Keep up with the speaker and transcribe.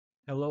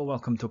Hello,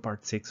 welcome to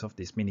part 6 of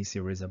this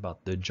mini-series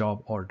about the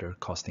job order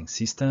costing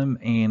system,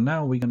 and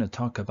now we're going to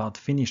talk about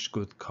finished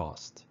good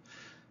cost.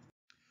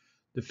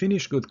 The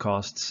finished good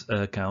costs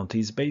account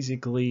is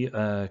basically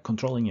a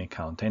controlling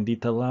account, and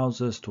it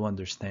allows us to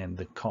understand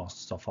the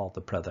costs of all the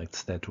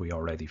products that we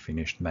already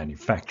finished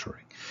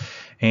manufacturing.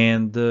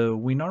 And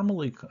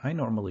I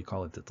normally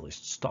call it at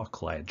least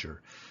stock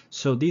ledger.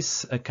 So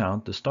this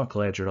account, the stock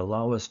ledger,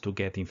 allows us to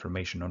get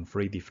information on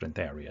 3 different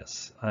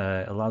areas.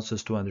 Allows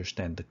us to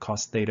understand the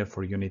cost data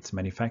for units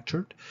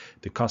manufactured,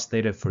 the cost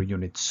data for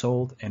units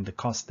sold, and the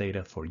cost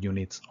data for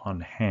units on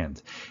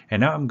hand.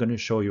 And now I'm going to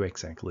show you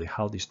exactly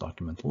how this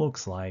document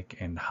looks like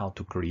and how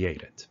to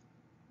create it.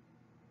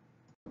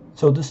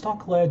 So the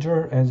stock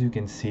ledger, as you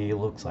can see,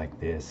 looks like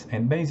this,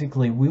 and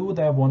basically we would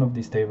have one of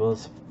these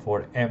tables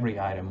for every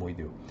item we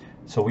do.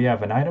 So we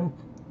have an item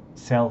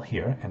cell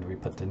here, and we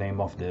put the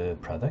name of the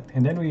product,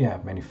 and then we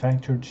have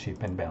manufactured,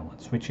 ship, and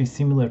balance, which is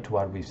similar to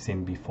what we've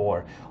seen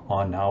before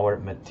on our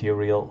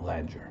material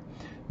ledger.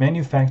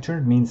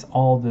 Manufactured means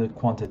all the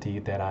quantity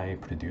that I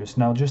produce.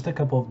 Now just a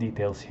couple of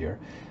details here.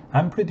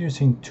 I'm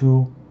producing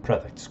 2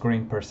 products,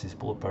 green purses,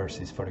 blue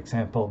purses, for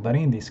example, but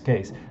in this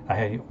case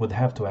I would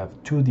have to have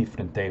 2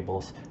 different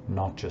tables,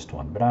 not just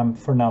one. But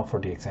for now,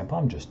 for the example,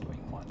 I'm just doing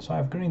one. So I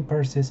have green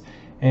purses,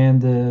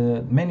 and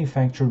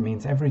manufacture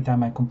means every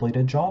time I complete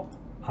a job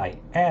I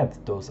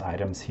add those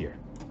items here,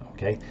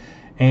 okay?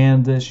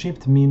 And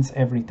shipped means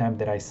every time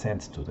that I send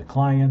to the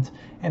client,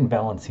 and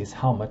balance is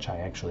how much I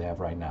actually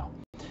have right now.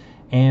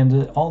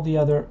 And all the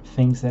other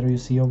things that you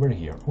see over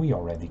here, we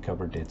already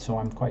covered it, so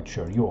I'm quite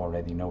sure you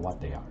already know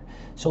what they are.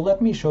 So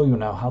let me show you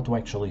now how to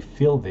actually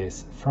fill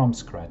this from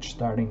scratch,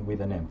 starting with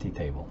an empty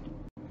table.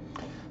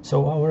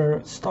 So our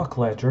stock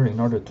ledger, in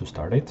order to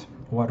start it,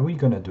 what we're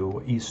going to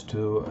do is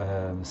to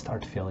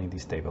start filling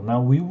this table.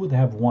 Now we would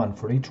have one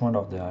for each one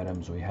of the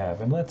items we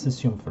have, and let's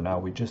assume for now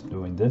we're just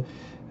doing the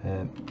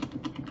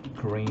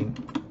green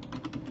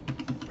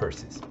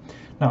purses.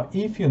 Now,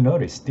 if you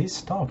notice, this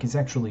stock is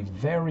actually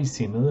very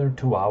similar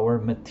to our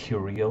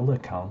material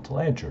account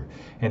ledger,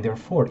 and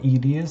therefore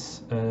it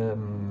is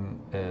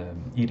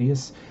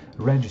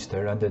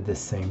registered under the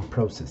same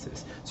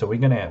processes. So we're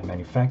going to have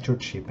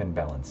manufactured, ship, and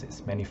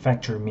balances.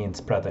 Manufacture means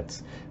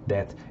products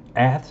that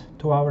add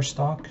to our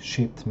stock,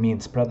 shipped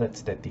means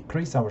products that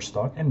decrease our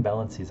stock, and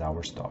balance is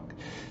our stock.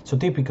 So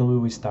typically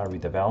we start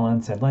with the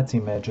balance, and let's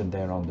imagine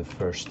that on the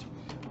 1st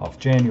of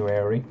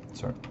January,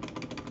 sorry,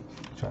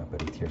 try to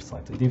put it here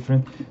slightly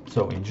different.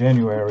 So in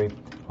January,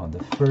 on the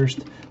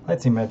 1st,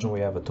 let's imagine we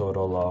have a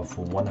total of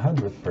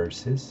 100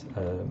 purses.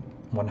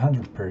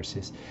 100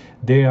 purses.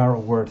 They are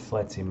worth,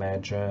 let's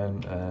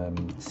imagine,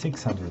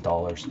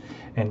 $600.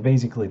 And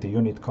basically the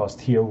unit cost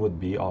here would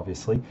be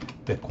obviously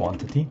the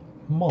quantity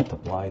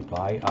multiplied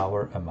by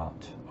our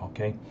amount.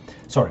 Okay,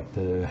 sorry,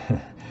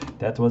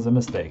 that was a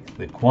mistake.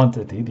 The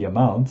quantity, the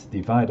amount,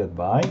 divided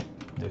by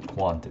the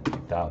quantity.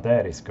 Now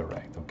that is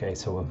correct. Okay,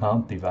 so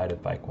amount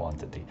divided by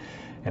quantity.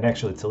 And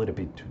actually it's a little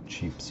bit too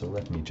cheap, so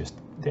let me just,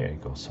 there you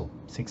go, so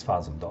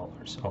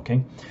 $6,000.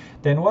 Okay,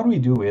 then what we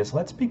do is,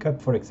 let's pick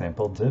up, for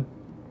example, the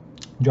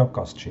job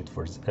cost sheet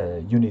for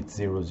unit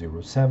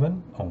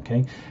 007.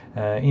 Okay,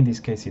 in this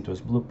case it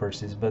was blue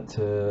purses, but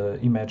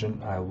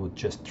imagine I would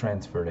just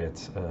transfer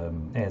it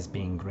as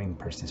being green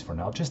purses for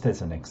now, just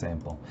as an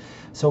example.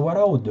 So what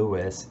I would do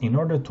is, in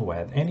order to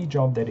add any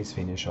job that is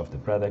finished of the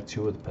product,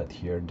 you would put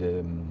here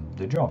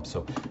the job,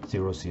 so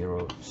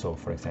 00, so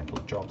for example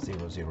job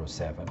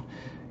 007.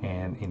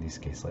 And in this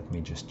case, let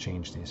me just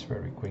change this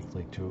very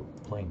quickly to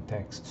plain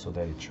text so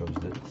that it shows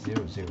the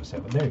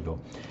 007. There you go.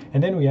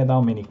 And then we add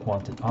how many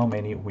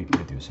we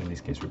produce. In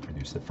this case, we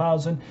produce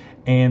 1,000.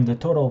 And the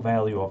total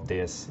value of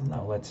this,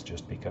 now let's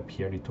just pick up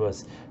here, it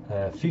was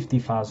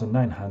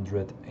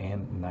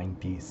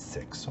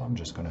 50,996. So I'm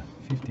just gonna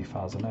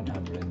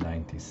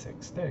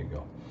 50,996. There you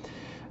go.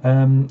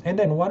 And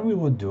then what we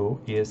would do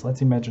is,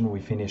 let's imagine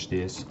we finish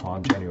this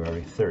on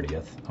January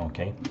 30th.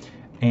 Okay.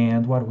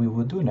 And what we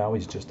would do now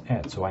is just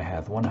add. So I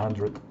have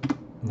 100,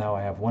 now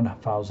I have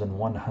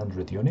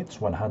 1,100 units,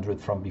 100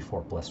 from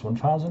before plus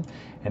 1,000.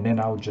 And then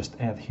I would just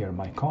add here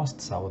my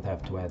costs. I would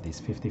have to add this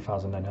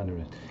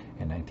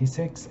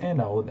 50,996,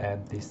 and I would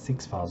add this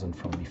 6,000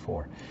 from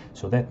before.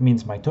 So that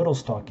means my total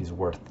stock is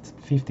worth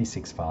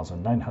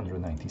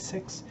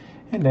 56,996.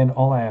 And then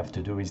all I have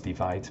to do is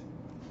divide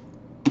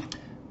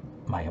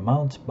my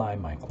amount by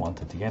my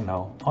quantity. And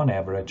now, on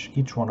average,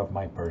 each one of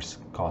my purse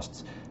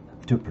costs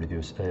to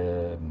produce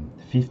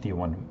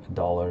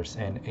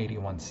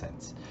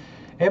 $51.81.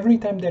 Every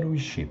time that we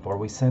ship or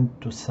we send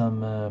to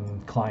some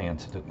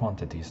client the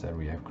quantities that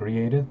we have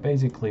created,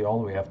 basically all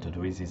we have to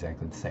do is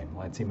exactly the same.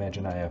 Let's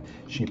imagine I have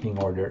shipping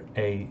order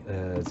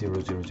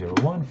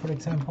A0001, for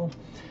example,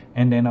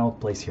 and then I'll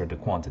place here the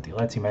quantity.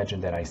 Let's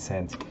imagine that I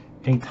sent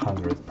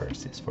 800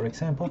 purses, for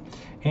example,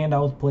 and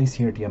I'll place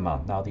here the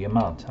amount. Now the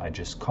amount I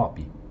just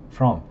copy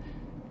from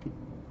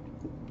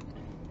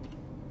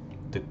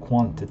the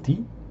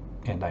quantity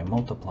and I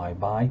multiply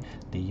by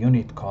the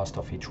unit cost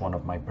of each one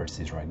of my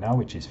purses right now,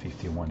 which is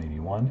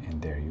 51.81,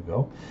 and there you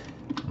go.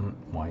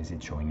 Why is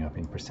it showing up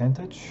in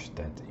percentage?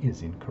 That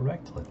is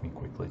incorrect. Let me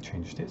quickly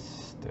change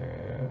this.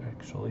 There,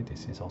 actually,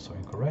 this is also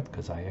incorrect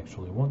because I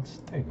actually want,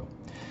 there you go.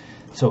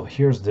 So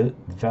here's the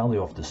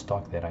value of the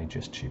stock that I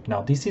just shipped.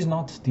 Now, this is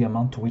not the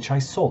amount to which I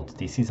sold.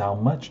 This is how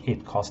much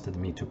it costed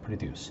me to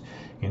produce.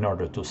 In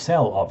order to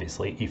sell,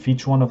 obviously, if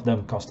each one of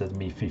them costed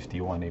me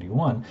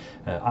 51.81,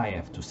 I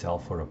have to sell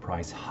for a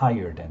price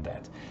higher than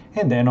that.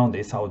 And then on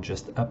this, I'll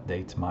just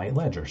update my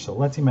ledger. So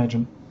let's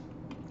imagine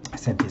I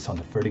sent this on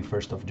the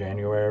 31st of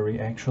January,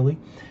 actually.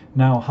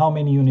 Now, how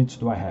many units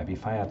do I have?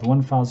 If I had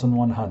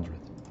 1,100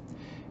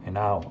 and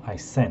now I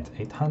sent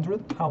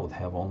 800, I would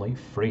have only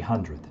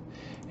 300.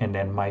 And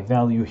then my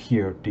value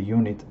here, the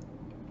unit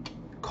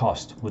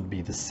cost, would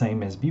be the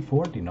same as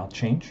before, did not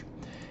change.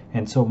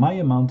 And so my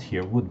amount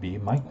here would be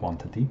my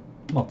quantity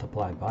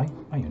multiplied by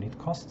my unit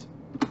cost.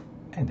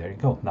 And there you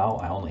go. Now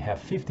I only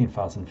have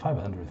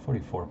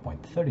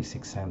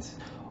 15,544.36 cents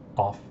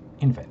of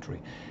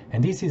inventory.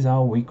 And this is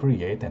how we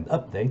create and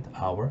update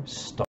our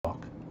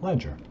stock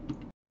ledger.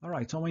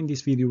 Alright, so in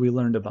this video we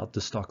learned about the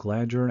stock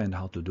ledger and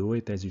how to do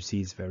it. As you see,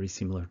 it's very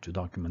similar to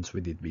documents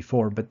we did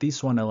before, but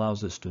this one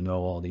allows us to know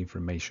all the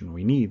information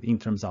we need in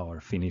terms of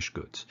our finished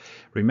goods.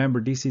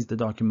 Remember, this is the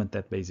document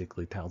that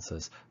basically tells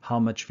us how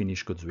much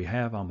finished goods we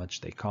have, how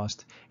much they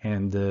cost,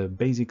 and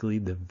basically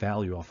the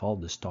value of all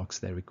the stocks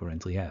that we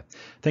currently have.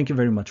 Thank you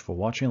very much for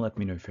watching. Let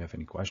me know if you have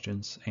any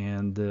questions,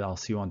 and I'll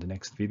see you on the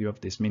next video of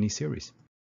this mini series.